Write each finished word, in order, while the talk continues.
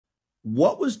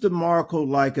What was DeMarco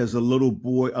like as a little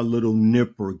boy, a little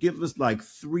nipper? Give us like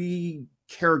three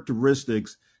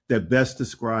characteristics that best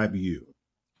describe you.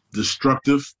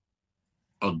 Destructive,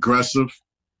 aggressive,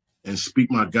 and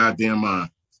speak my goddamn mind.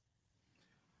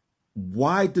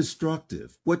 Why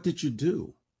destructive? What did you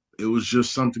do? It was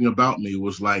just something about me. It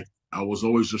was like I was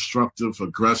always destructive,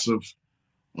 aggressive,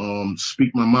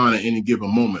 speak my mind at any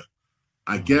given moment.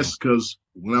 I Uh-huh. guess because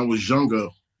when I was younger,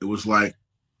 it was like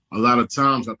a lot of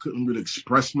times I couldn't really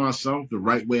express myself the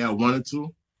right way I wanted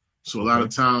to. So a lot of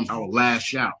Okay. times I would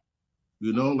lash out,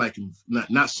 like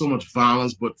not so much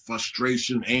violence, but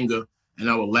frustration, anger, and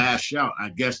I would lash out. I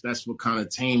guess that's what kind of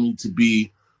tamed me to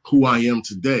be who I am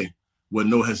today with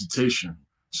no hesitation.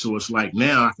 So it's like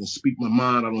now I can speak my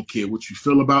mind. I don't care what you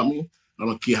feel about me. I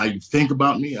don't care how you think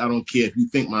about me. I don't care if you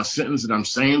think my sentence that I'm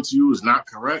saying to you is not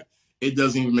correct. It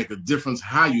doesn't even make a difference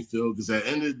how you feel because at the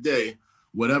end of the day,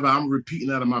 whatever I'm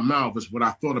repeating out of my mouth is what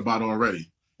I thought about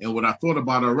already. And what I thought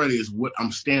about already is what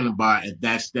I'm standing by, and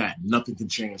that's that. Nothing can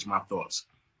change my thoughts.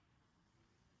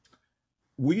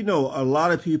 We know a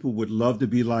lot of people would love to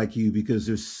be like you because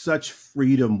there's such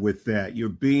freedom with that. You're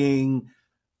being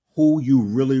who you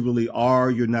really, really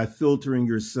are. You're not filtering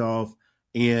yourself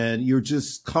and you're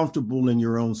just comfortable in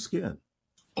your own skin.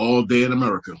 All day in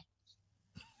America.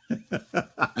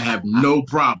 I have no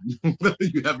problem.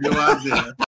 You have no idea.